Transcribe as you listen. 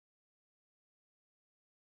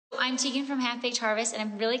I'm Tieghan from Half Baked Harvest, and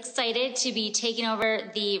I'm really excited to be taking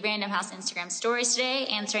over the Random House Instagram stories today,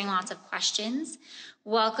 answering lots of questions.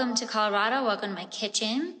 Welcome to Colorado. Welcome to my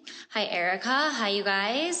kitchen. Hi, Erica. Hi, you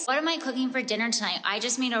guys. What am I cooking for dinner tonight? I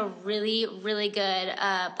just made a really good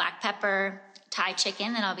black pepper Thai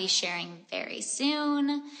chicken that I'll be sharing very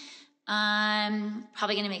soon.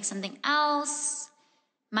 Probably gonna make something else.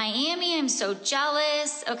 Miami, I'm so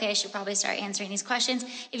jealous. Okay, I should probably start answering these questions.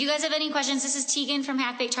 If you guys have any questions, this is Tieghan from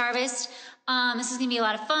Half Baked Harvest. This is gonna be a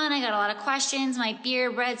lot of fun. I got a lot of questions. My beer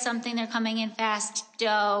bread, something, they're coming in fast.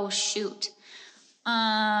 Oh, shoot.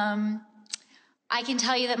 I can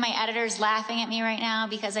tell you that my editor's laughing at me right now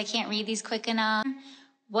because I can't read these quick enough.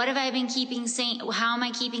 What have I been keeping sane? How am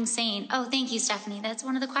I keeping sane? Oh, thank you, Stephanie. That's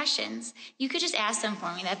one of the questions. You could just ask them for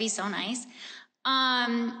me. That'd be so nice. How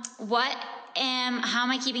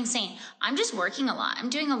am I keeping sane? I'm just working a lot. I'm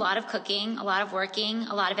doing a lot of cooking, a lot of working,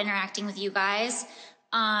 a lot of interacting with you guys,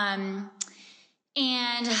 and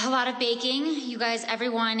a lot of baking. You guys,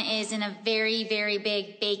 everyone is in a very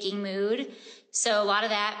big baking mood. So a lot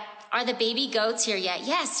of that. Are the baby goats here yet?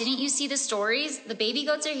 Yes. Didn't you see the stories? The baby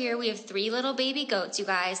goats are here. We have 3 little baby goats, you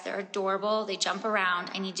guys. They're adorable. They jump around.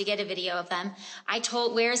 I need to get a video of them.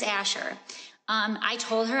 Where's Asher? I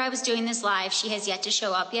told her I was doing this live. She has yet to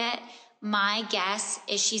show up yet. My guess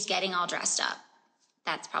is she's getting all dressed up.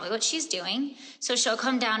 That's probably what she's doing. So she'll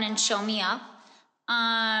come down and show me up.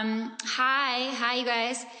 Hi, you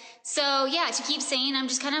guys. So yeah, to keep sane, I'm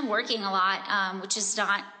just kind of working a lot, which is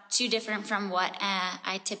not too different from what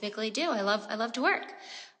I typically do. I love to work.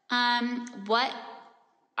 What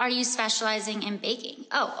are you specializing in baking?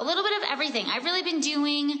 Oh, a little bit of everything. I've really been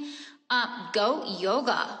doing goat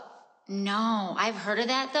yoga. No, I've heard of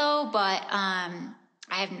that though, but I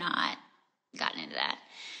have not gotten into that.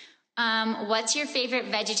 What's your favorite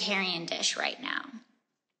vegetarian dish right now?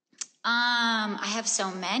 I have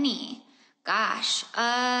so many. Gosh,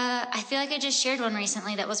 I feel like I just shared one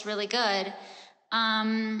recently that was really good.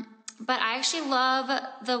 But I actually love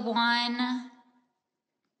the one,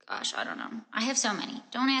 gosh, I don't know. I have so many.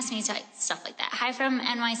 Don't ask me stuff like that. Hi from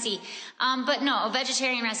NYC. But no, a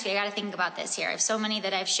vegetarian recipe. I got to think about this here. I have so many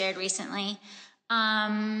that I've shared recently.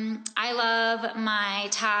 I love my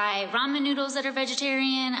Thai ramen noodles that are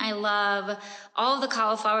vegetarian. I love all of the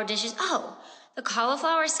cauliflower dishes. Oh, the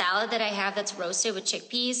cauliflower salad that I have that's roasted with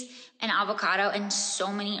chickpeas and avocado and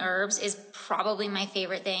so many herbs is probably my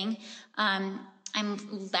favorite thing.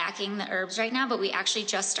 I'm lacking the herbs right now, but we actually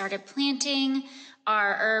just started planting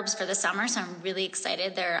our herbs for the summer, so I'm really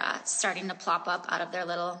excited. They're starting to plop up out of their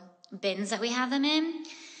little bins that we have them in.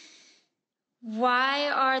 Why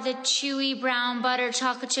are the chewy brown butter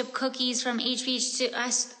chocolate chip cookies from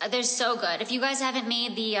HB2? They're so good. If you guys haven't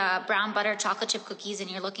made the brown butter chocolate chip cookies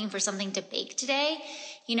and you're looking for something to bake today,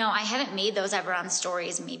 you know, I haven't made those ever on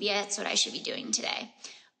stories. Maybe that's what I should be doing today.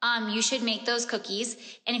 You should make those cookies.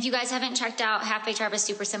 And if you guys haven't checked out Half Baked Harvest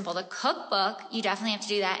Super Simple, the cookbook, you definitely have to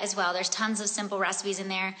do that as well. There's tons of simple recipes in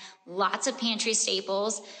there, lots of pantry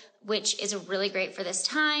staples, which is really great for this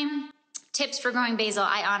time. Tips for growing basil.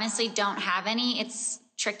 I honestly don't have any. It's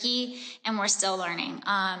tricky and we're still learning.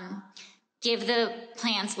 Give the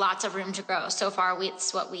plants lots of room to grow. So far,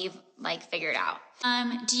 it's what we've figured out.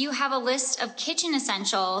 Do you have a list of kitchen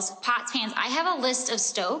essentials, pots, pans? I have a list of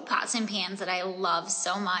stove pots and pans that I love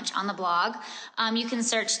so much on the blog. You can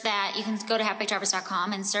search that. You can go to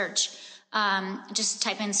halfbakedharvest.com and search, just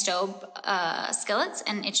type in stove skillets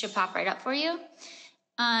and it should pop right up for you.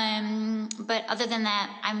 But other than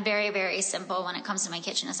that, I'm very simple when it comes to my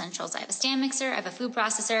kitchen essentials. I have a stand mixer, I have a food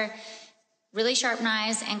processor, really sharp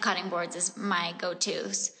knives, and cutting boards is my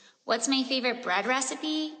go-tos. What's my favorite bread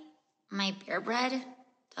recipe? My beer bread?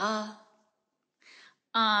 Duh.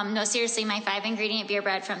 No, seriously, my 5-ingredient beer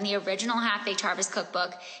bread from the original Half Baked Harvest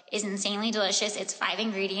cookbook is insanely delicious. It's 5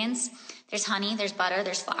 ingredients. There's honey, there's butter,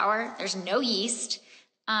 there's flour, there's no yeast.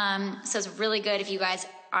 So it's really good if you guys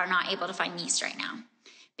are not able to find yeast right now.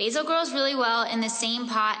 Basil grows really well in the same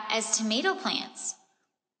pot as tomato plants.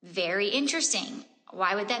 Very interesting.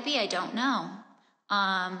 Why would that be? I don't know.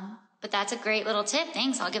 But that's a great little tip.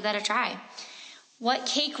 Thanks. I'll give that a try. What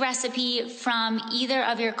cake recipe from either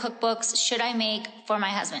of your cookbooks should I make for my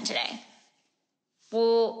husband today?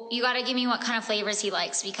 Well, you got to give me what kind of flavors he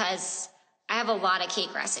likes because I have a lot of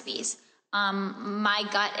cake recipes. My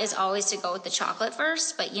gut is always to go with the chocolate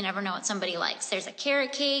first, but you never know what somebody likes. There's a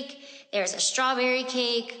carrot cake. There's a strawberry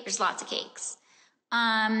cake. There's lots of cakes.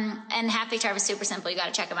 And Half Baked Harvest Super Simple. You got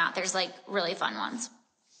to check them out. There's really fun ones.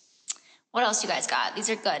 What else you guys got?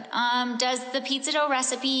 These are good. Does the pizza dough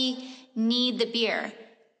recipe need the beer?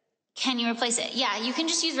 Can you replace it? Yeah, you can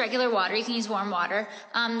just use regular water. You can use warm water.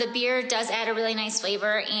 The beer does add a really nice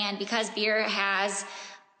flavor, and because beer has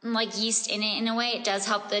like yeast in it in a way, it does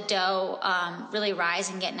help the dough really rise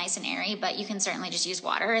and get nice and airy, but you can certainly just use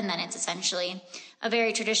water, and then it's essentially a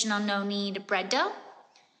very traditional no-knead bread dough.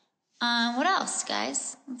 What else,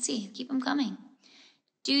 guys? Let's see, keep them coming.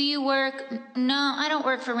 Do you work? No, I don't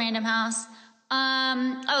work for Random House.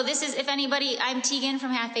 Oh, this is, if anybody, I'm Tieghan from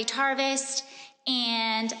Half Baked Harvest,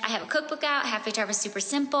 and I have a cookbook out, Half Baked Harvest Super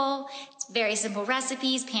Simple. It's very simple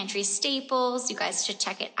recipes, pantry staples. You guys should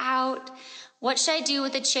check it out. What should I do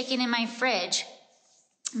with the chicken in my fridge?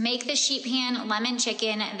 Make the sheet pan lemon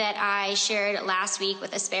chicken that I shared last week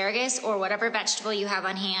with asparagus or whatever vegetable you have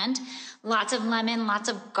on hand. Lots of lemon, lots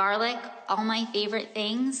of garlic, all my favorite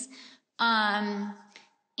things. And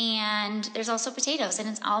there's also potatoes, and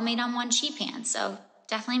it's all made on one sheet pan, so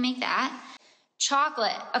definitely make that.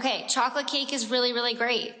 Chocolate. Okay, chocolate cake is really, really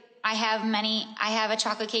great. I have a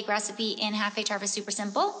chocolate cake recipe in Half Baked Harvest Super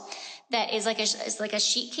Simple that is like a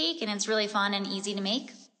sheet cake, and it's really fun and easy to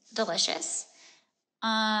make. Delicious.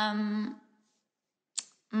 My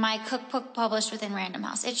cookbook published within Random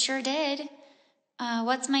House. It sure did.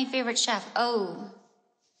 What's my favorite chef? Oh,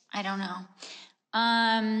 I don't know.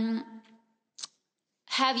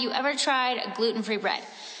 Have you ever tried gluten-free bread?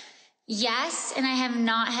 Yes, and I have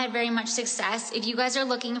not had very much success. If you guys are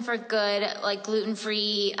looking for good, like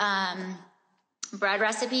gluten-free bread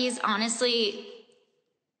recipes, honestly,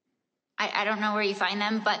 I don't know where you find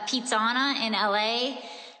them, but Pizzana in LA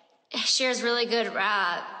shares really good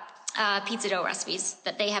pizza dough recipes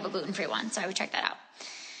that they have a gluten-free one, so I would check that out.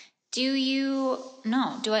 Do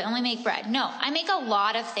I only make bread? No, I make a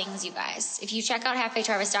lot of things, you guys. If you check out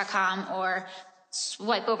halfbakedharvest.com or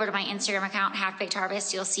swipe over to my Instagram account, Half Baked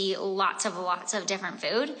Harvest, you'll see lots of different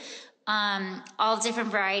food. All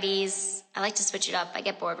different varieties. I like to switch it up. I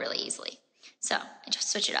get bored really easily. So I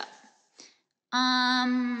just switch it up.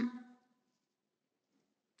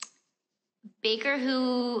 Baker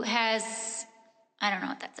who has, I don't know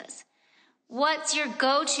what that says. What's your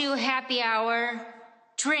go-to happy hour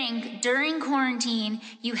drink during quarantine?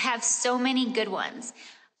 You have so many good ones.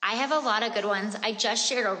 I have a lot of good ones. I just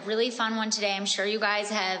shared a really fun one today. I'm sure you guys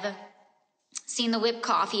have seen the whipped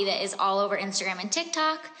coffee that is all over Instagram and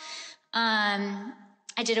TikTok. I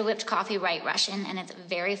did a whipped coffee White Russian, and it's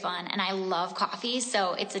very fun, and I love coffee,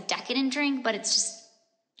 so it's a decadent drink, but it's just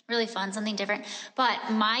really fun, something different.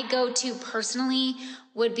 But my go-to personally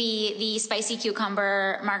would be the spicy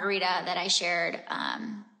cucumber margarita that I shared, I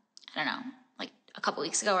don't know, like a couple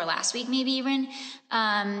weeks ago or last week maybe even.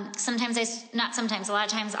 A lot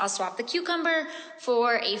of times I'll swap the cucumber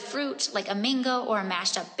for a fruit like a mango or a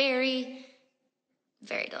mashed up berry.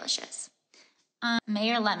 Very delicious.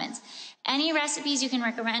 Meyer lemons. Any recipes you can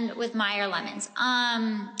recommend with Meyer lemons?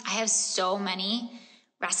 I have so many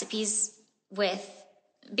recipes with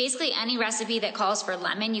basically any recipe that calls for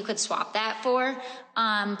lemon, you could swap that for.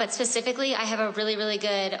 But specifically, I have a really, really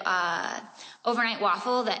good overnight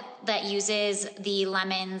waffle that uses the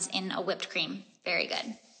lemons in a whipped cream. Very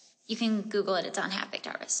good. You can Google it. It's on Half Baked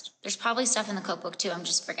Harvest. There's probably stuff in the cookbook too. I'm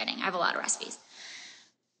just forgetting. I have a lot of recipes.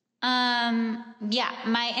 Yeah,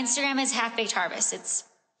 my Instagram is Half Baked Harvest. It's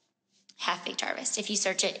Half Baked Harvest. If you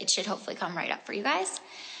search it, it should hopefully come right up for you guys.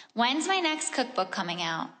 When's my next cookbook coming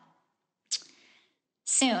out?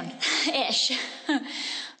 Soon-ish.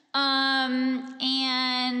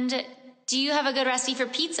 And do you have a good recipe for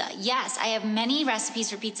pizza? Yes, I have many recipes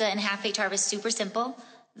for pizza in Half Baked Harvest Super Simple,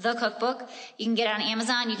 the cookbook. You can get it on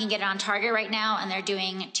Amazon. You can get it on Target right now, and they're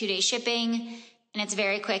doing 2-day shipping, and it's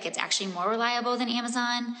very quick. It's actually more reliable than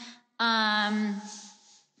Amazon.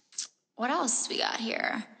 What else we got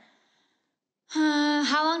here?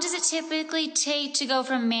 How long does it typically take to go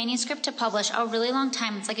from manuscript to publish? A really long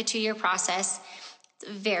time. It's like a 2-year process. It's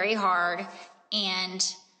very hard, and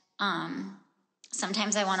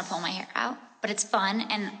sometimes I want to pull my hair out, but it's fun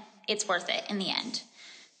and it's worth it in the end.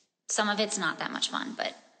 Some of it's not that much fun,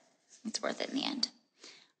 but it's worth it in the end.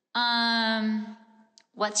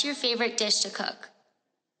 What's your favorite dish to cook?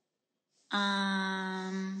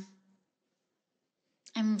 I'm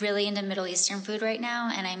really into Middle Eastern food right now,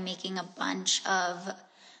 and I'm making a bunch of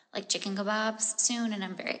like chicken kebabs soon, and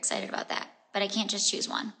I'm very excited about that, but I can't just choose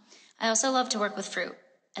one. I also love to work with fruit,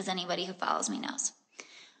 as anybody who follows me knows.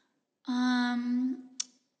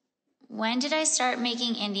 When did I start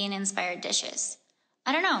making Indian-inspired dishes?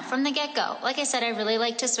 I don't know, from the get-go. Like I said, I really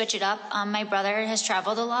like to switch it up. My brother has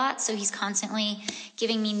traveled a lot, so he's constantly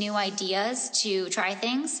giving me new ideas to try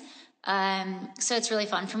things. So it's really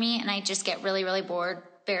fun for me, and I just get really, really bored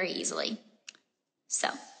very easily. So,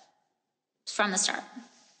 from the start.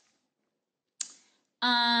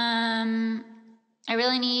 I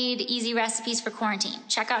really need easy recipes for quarantine.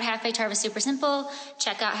 Check out Half Baked Harvest Super Simple.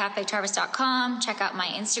 Check out halfbakedharvest.com. Check out my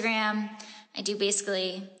Instagram. I do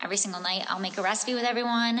basically every single night. I'll make a recipe with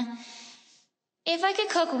everyone. If I could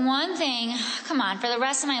cook one thing, come on, for the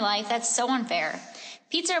rest of my life, that's so unfair.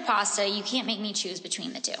 Pizza or pasta, you can't make me choose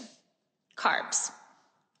between the two. Carbs,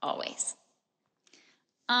 always.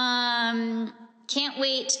 Can't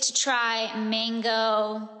wait to try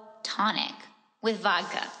mango tonic with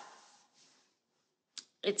vodka.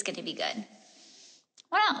 It's going to be good.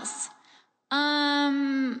 What else?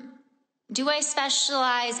 Do I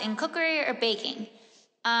specialize in cookery or baking?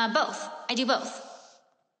 Both. I do both.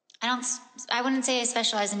 I wouldn't say I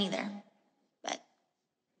specialize in either, but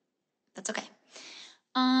that's okay.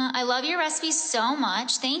 I love your recipes so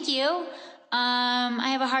much. Thank you. I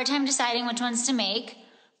have a hard time deciding which ones to make.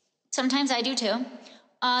 Sometimes I do too.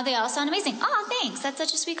 They all sound amazing. Oh, thanks. That's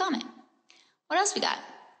such a sweet comment. What else we got?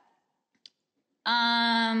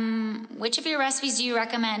 Which of your recipes do you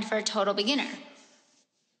recommend for a total beginner?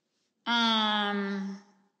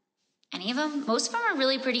 Any of them? Most of them are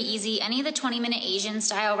really pretty easy. Any of the 20-minute Asian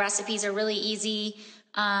style recipes are really easy.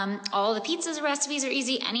 All the pizzas recipes are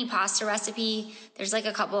easy. Any pasta recipe, there's like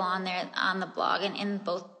a couple on there on the blog and in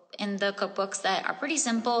the cookbooks that are pretty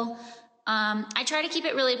simple. I try to keep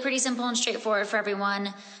it really pretty simple and straightforward for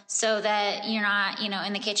everyone so that you're not,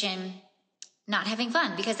 in the kitchen not having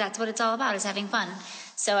fun, because that's what it's all about, is having fun.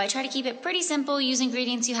 So I try to keep it pretty simple, use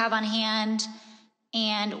ingredients you have on hand.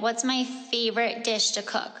 And what's my favorite dish to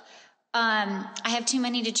cook? I have too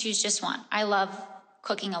many to choose just one. I love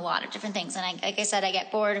cooking a lot of different things. And like I said, I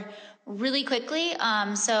get bored really quickly.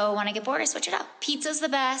 So when I get bored, I switch it up. Pizza's the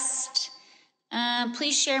best.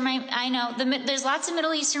 Please share there's lots of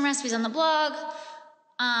Middle Eastern recipes on the blog.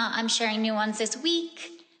 I'm sharing new ones this week.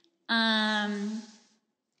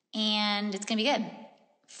 And it's going to be good.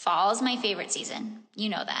 Fall is my favorite season. You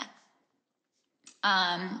know that.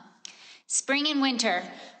 Spring and winter.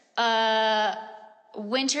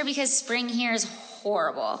 Winter, because spring here is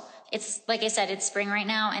horrible. It's, like I said, it's spring right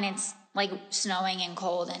now, and it's like snowing and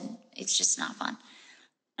cold, and it's just not fun.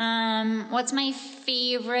 What's my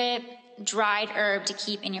favorite dried herb to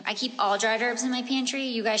keep in I keep all dried herbs in my pantry.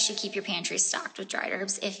 You guys should keep your pantry stocked with dried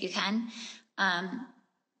herbs if you can.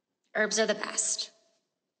 Herbs are the best.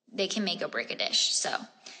 They can make or break a dish. So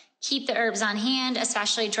keep the herbs on hand,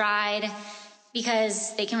 especially dried,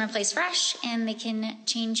 because they can replace fresh and they can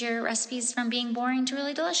change your recipes from being boring to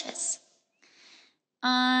really delicious.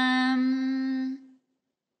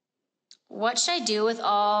 What should I do with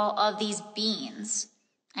all of these beans?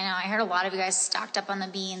 I know I heard a lot of you guys stocked up on the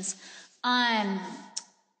beans.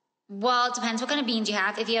 Well, it depends what kind of beans you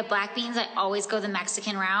have. If you have black beans, I always go the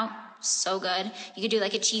Mexican route. So good. You could do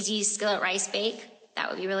like a cheesy skillet rice bake. That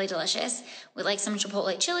would be really delicious. With like some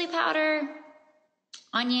chipotle chili powder,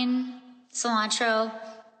 onion, cilantro,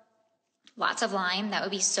 lots of lime. That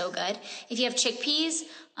would be so good. If you have chickpeas,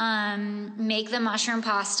 make the mushroom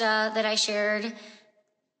pasta that I shared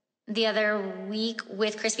the other week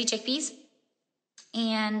with crispy chickpeas.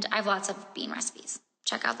 And I have lots of bean recipes.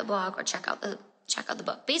 Check out the blog or check out the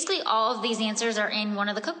book. Basically, all of these answers are in one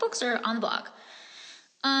of the cookbooks or on the blog.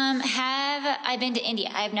 Have I been to India?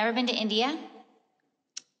 I have never been to India.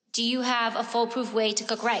 Do you have a foolproof way to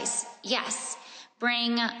cook rice? Yes.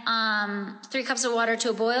 Bring 3 cups of water to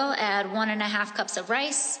a boil, add 1.5 cups of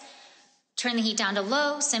rice, turn the heat down to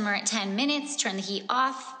low, simmer it 10 minutes, turn the heat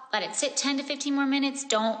off, let it sit 10 to 15 more minutes,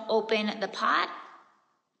 don't open the pot,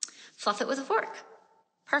 fluff it with a fork.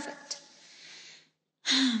 Perfect.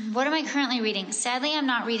 What am I currently reading? Sadly, I'm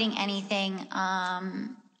not reading anything. Not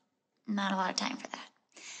a lot of time for that.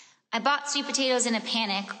 I bought sweet potatoes in a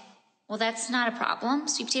panic. Well, that's not a problem.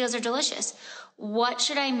 Sweet potatoes are delicious. What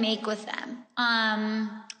should I make with them?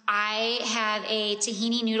 I have a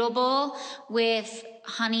tahini noodle bowl with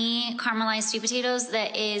honey caramelized sweet potatoes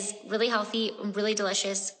that is really healthy, really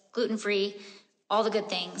delicious, gluten-free, all the good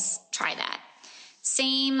things. Try that.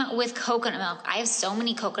 Same with coconut milk. I have so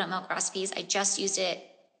many coconut milk recipes. I just used it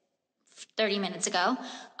 30 minutes ago.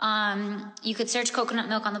 You could search coconut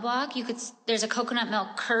milk on the blog. There's a coconut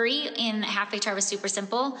milk curry in Half Baked Harvest Super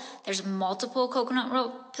Simple. There's multiple coconut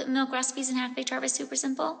milk recipes in Half Baked Harvest Super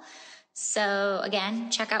Simple. So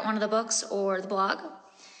again, check out one of the books or the blog.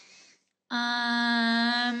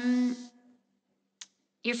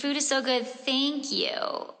 Your food is so good. Thank you.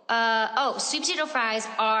 Sweet potato fries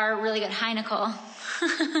are really good. Hi, Nicole.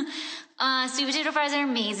 Sweet potato fries are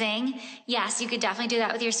amazing. Yes, you could definitely do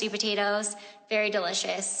that with your sweet potatoes. Very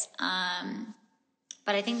delicious.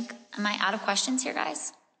 But I think, am I out of questions here,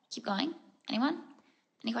 guys? Keep going. Anyone?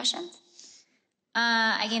 Any questions?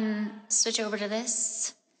 I can switch over to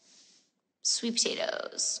this. Sweet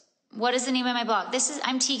potatoes. What is the name of my blog?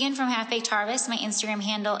 I'm Tieghan from Half Baked Harvest. My Instagram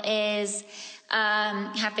handle is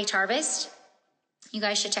Half Baked Harvest. You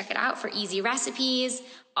guys should check it out for easy recipes,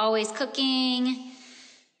 always cooking,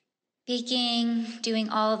 baking, doing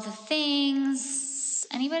all of the things.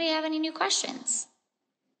 Anybody have any new questions?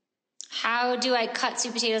 How do I cut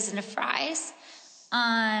sweet potatoes into fries?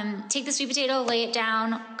 Take the sweet potato, lay it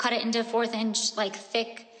down, cut it into 1/4 inch, like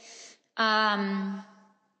thick, 1/4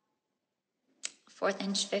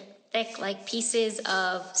 inch thick, like pieces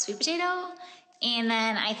of sweet potato. And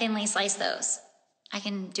then I thinly slice those. I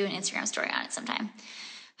can do an Instagram story on it sometime.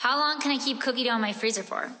 How long can I keep cookie dough in my freezer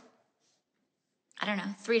for? I don't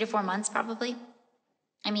know, 3 to 4 months probably.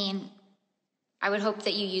 I mean, I would hope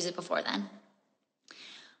that you use it before then.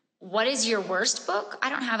 What is your worst book? I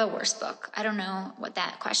don't have a worst book. I don't know what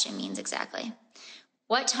that question means exactly.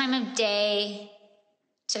 What time of day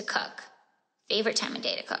to cook? Favorite time of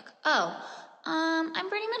day to cook? I'm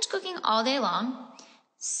pretty much cooking all day long.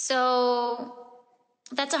 So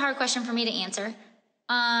that's a hard question for me to answer.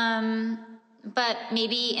 But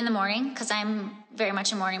maybe in the morning, because I'm very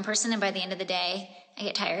much a morning person, and by the end of the day, I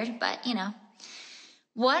get tired, but you know.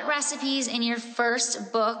 What recipes in your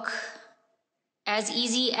first book, as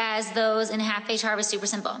easy as those in Half Baked Harvest, super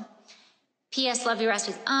simple? P.S. Love your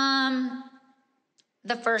recipes.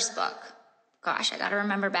 The first book. Gosh, I gotta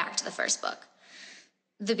remember back to the first book.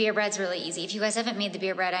 The beer bread's really easy. If you guys haven't made the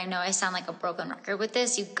beer bread, I know I sound like a broken record with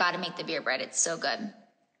this. You've got to make the beer bread. It's so good.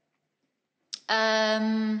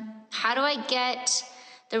 How do I get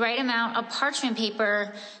the right amount of parchment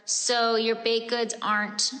paper so your baked goods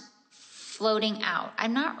aren't floating out?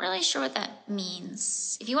 I'm not really sure what that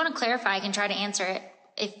means. If you want to clarify, I can try to answer it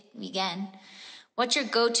if we can. What's your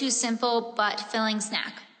go-to simple but filling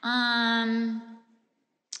snack? I'm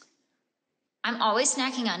always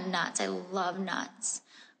snacking on nuts. I love nuts.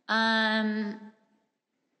 I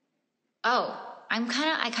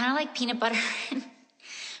kind of like peanut butter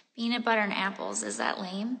peanut butter and apples. Is that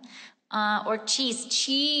lame? Or cheese.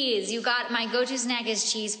 Cheese. You got my go-to snack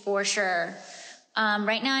is cheese for sure.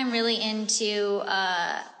 Right now I'm really into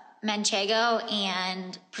manchego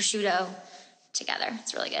and prosciutto together.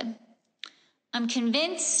 It's really good. I'm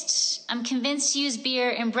convinced to use beer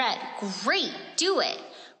in bread. Great, do it.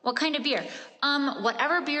 What kind of beer?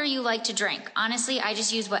 Whatever beer you like to drink. Honestly, I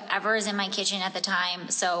just use whatever is in my kitchen at the time.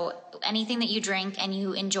 So anything that you drink and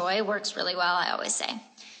you enjoy works really well, I always say.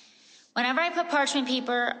 Whenever I put parchment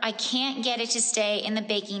paper, I can't get it to stay in the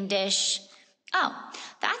baking dish. Oh,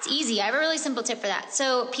 that's easy. I have a really simple tip for that.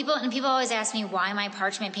 So people always ask me why my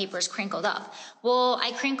parchment paper is crinkled up. Well,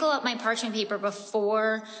 I crinkle up my parchment paper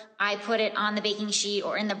before I put it on the baking sheet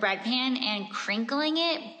or in the bread pan, and crinkling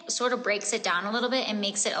it sort of breaks it down a little bit and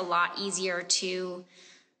makes it a lot easier to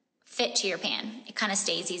fit to your pan. It kind of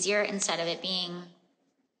stays easier instead of it being,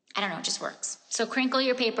 I don't know, it just works. So crinkle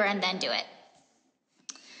your paper and then do it.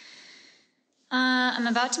 I'm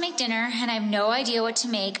about to make dinner and I have no idea what to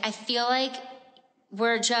make. I feel like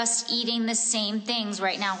we're just eating the same things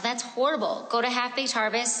right now. That's horrible. Go to Half Baked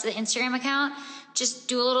Harvest, the Instagram account. Just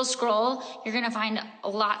do a little scroll. You're going to find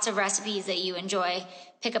lots of recipes that you enjoy.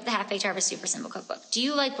 Pick up the Half Baked Harvest Super Simple Cookbook. Do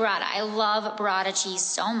you like burrata? I love burrata cheese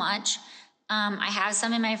so much. I have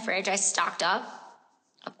some in my fridge. I stocked up,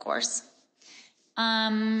 of course.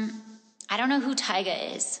 I don't know who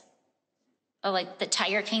Tieghan is. Oh, like the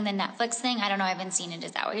Tiger King, the Netflix thing. I don't know. I haven't seen it.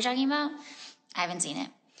 Is that what you're talking about? I haven't seen it.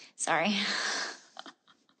 Sorry.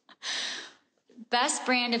 Best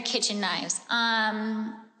brand of kitchen knives.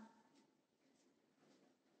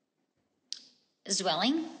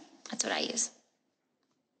 Zwilling. That's what I use.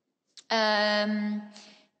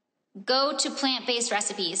 Go to plant-based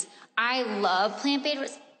recipes. I love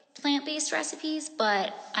plant-based recipes,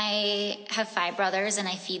 but I have 5 brothers and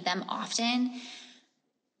I feed them often,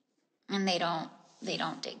 and they don't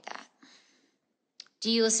dig that.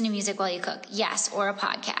 Do you listen to music while you cook? Yes, or a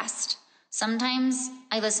podcast. Sometimes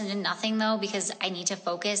I listen to nothing though, because I need to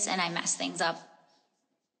focus and I mess things up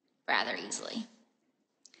rather easily.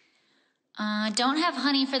 Don't have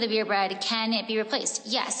honey for the beer bread. Can it be replaced?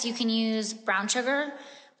 Yes, you can use brown sugar,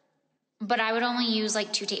 but I would only use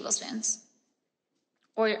like 2 tablespoons.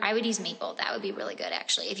 Or I would use maple. That would be really good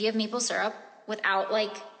actually. If you have maple syrup without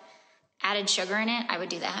like added sugar in it, I would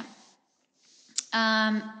do that.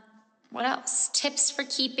 What else? Tips for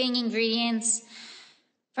keeping ingredients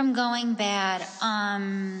from going bad.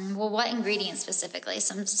 Well, what ingredients specifically?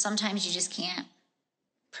 Sometimes you just can't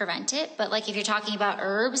prevent it, but like if you're talking about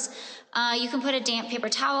herbs, you can put a damp paper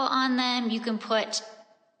towel on them. You can put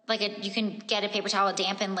you can get a paper towel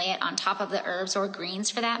damp and lay it on top of the herbs or greens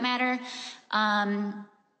for that matter.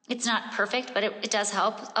 It's not perfect, but it does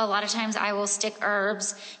help. A lot of times I will stick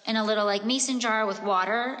herbs in a little like mason jar with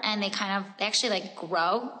water, and they actually like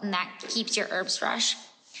grow, and that keeps your herbs fresh.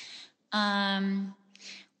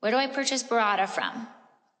 Where do I purchase burrata from?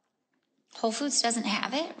 Whole Foods doesn't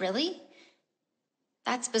have it, really?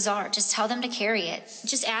 That's bizarre. Just tell them to carry it.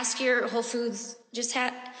 Just ask your Whole Foods,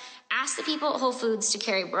 ask the people at Whole Foods to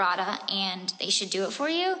carry burrata, and they should do it for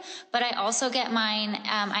you. But I also get mine,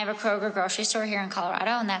 I have a Kroger grocery store here in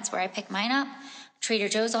Colorado, and that's where I pick mine up. Trader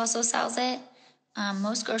Joe's also sells it.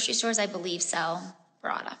 Most grocery stores, I believe, sell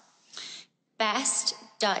burrata. Best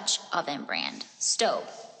Dutch oven brand, stove.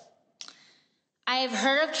 I've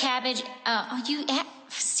heard of cabbage.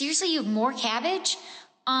 Seriously, you have more cabbage?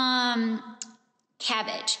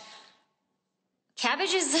 Cabbage.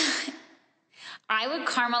 Cabbage is, I would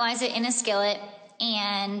caramelize it in a skillet,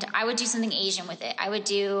 and I would do something Asian with it. I would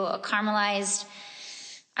do a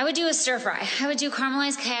stir fry. I would do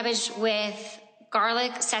caramelized cabbage with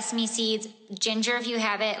garlic, sesame seeds, ginger if you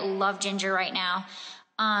have it. Love ginger right now.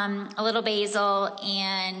 A little basil,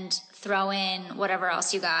 and throw in whatever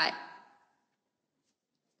else you got.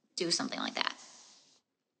 Do something like that.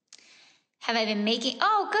 Have I been making?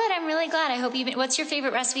 Oh, good. I'm really glad. I hope you've been. What's your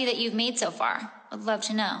favorite recipe that you've made so far? I'd love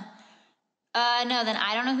to know. No, then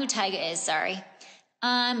I don't know who Tieghan is. Sorry.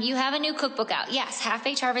 You have a new cookbook out. Yes, Half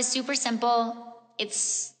Baked Harvest, super simple.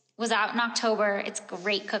 Was out in October. It's a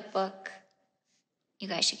great cookbook. You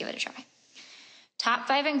guys should give it a try. Top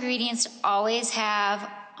 5 ingredients to always have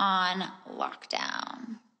on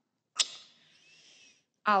lockdown.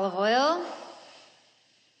 Olive oil.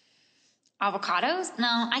 Avocados? No,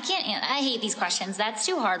 I can't. I hate these questions. That's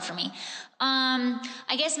too hard for me.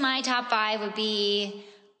 I guess my top 5 would be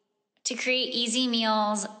to create easy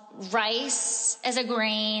meals, rice as a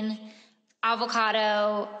grain,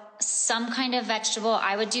 avocado, some kind of vegetable.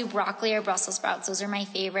 I would do broccoli or Brussels sprouts. Those are my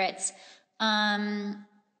favorites. And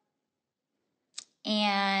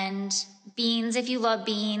beans if you love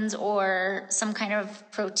beans, or some kind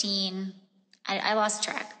of protein. I lost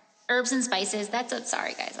track. Herbs and spices.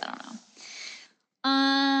 Sorry guys, I don't know.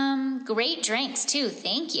 Great drinks too.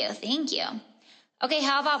 Thank you. Okay,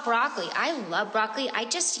 how about broccoli? I love broccoli. I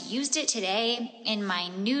just used it today in my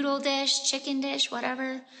noodle dish, chicken dish,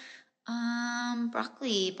 whatever.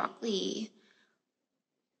 Broccoli.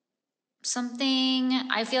 Something,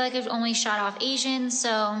 I feel like I've only shot off Asian,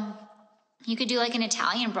 so you could do like an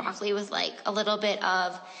Italian broccoli with like a little bit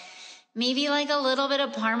of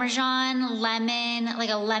Parmesan, lemon, like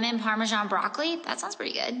a lemon Parmesan broccoli. That sounds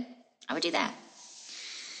pretty good. I would do that.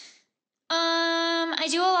 I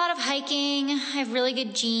do a lot of hiking. I have really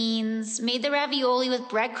good genes. Made the ravioli with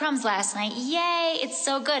breadcrumbs last night. Yay! It's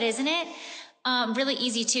so good, isn't it? Really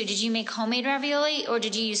easy too. Did you make homemade ravioli or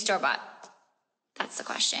did you use store-bought? That's the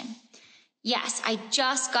question. Yes, I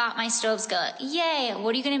just got my stove skillet. Yay!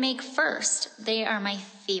 What are you going to make first? They are my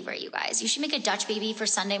favorite, you guys. You should make a Dutch baby for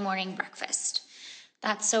Sunday morning breakfast.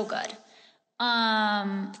 That's so good.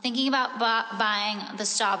 Thinking about buying the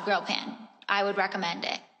Staub grill pan. I would recommend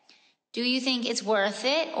it. Do you think it's worth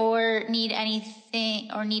it or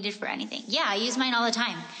needed for anything? Yeah, I use mine all the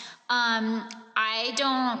time. I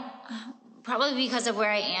don't, probably because of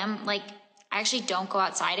where I am, I actually don't go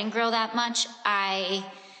outside and grill that much. I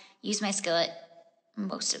use my skillet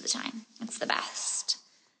most of the time. It's the best.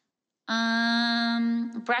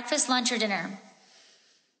 Breakfast, lunch, or dinner?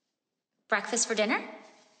 Breakfast for dinner?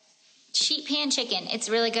 Sheet pan chicken. It's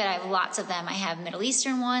really good. I have lots of them. I have Middle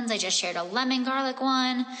Eastern ones. I just shared a lemon garlic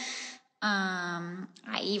one.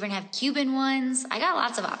 I even have Cuban ones. I got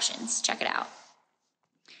lots of options. Check it out.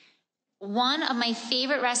 One of my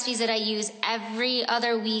favorite recipes that I use every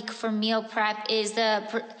other week for meal prep is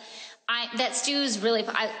that stew is really,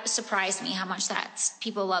 surprised me how much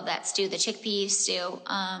people love that stew, the chickpea stew.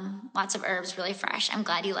 Lots of herbs, really fresh. I'm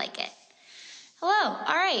glad you like it. Hello.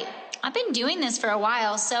 All right. I've been doing this for a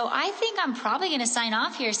while, so I think I'm probably going to sign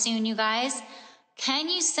off here soon, you guys. Can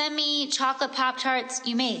you send me chocolate Pop-Tarts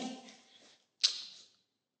you made?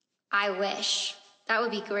 I wish. That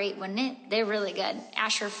would be great, wouldn't it? They're really good.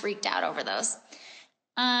 Asher freaked out over those.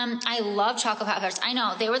 I love chocolate Pop-Tarts. I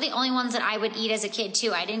know, they were the only ones that I would eat as a kid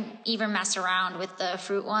too. I didn't even mess around with the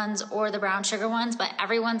fruit ones or the brown sugar ones, but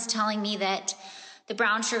everyone's telling me that the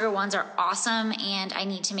brown sugar ones are awesome and I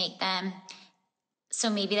need to make them. So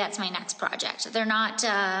maybe that's my next project. They're not,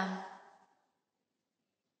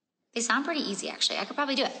 they sound pretty easy actually. I could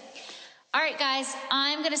probably do it. All right, guys,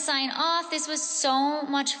 I'm going to sign off. This was so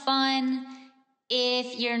much fun.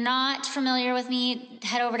 If you're not familiar with me,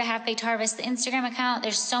 head over to Half Baked Harvest, the Instagram account.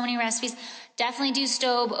 There's so many recipes. Definitely do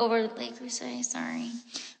Stobe over Lake Crusade, sorry.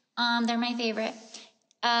 They're my favorite.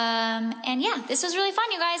 And yeah, this was really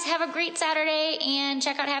fun, you guys. Have a great Saturday and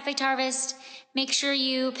check out Half Baked Harvest. Make sure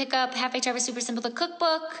you pick up Half Baked Harvest Super Simple, the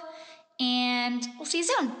cookbook, and we'll see you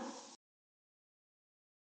soon.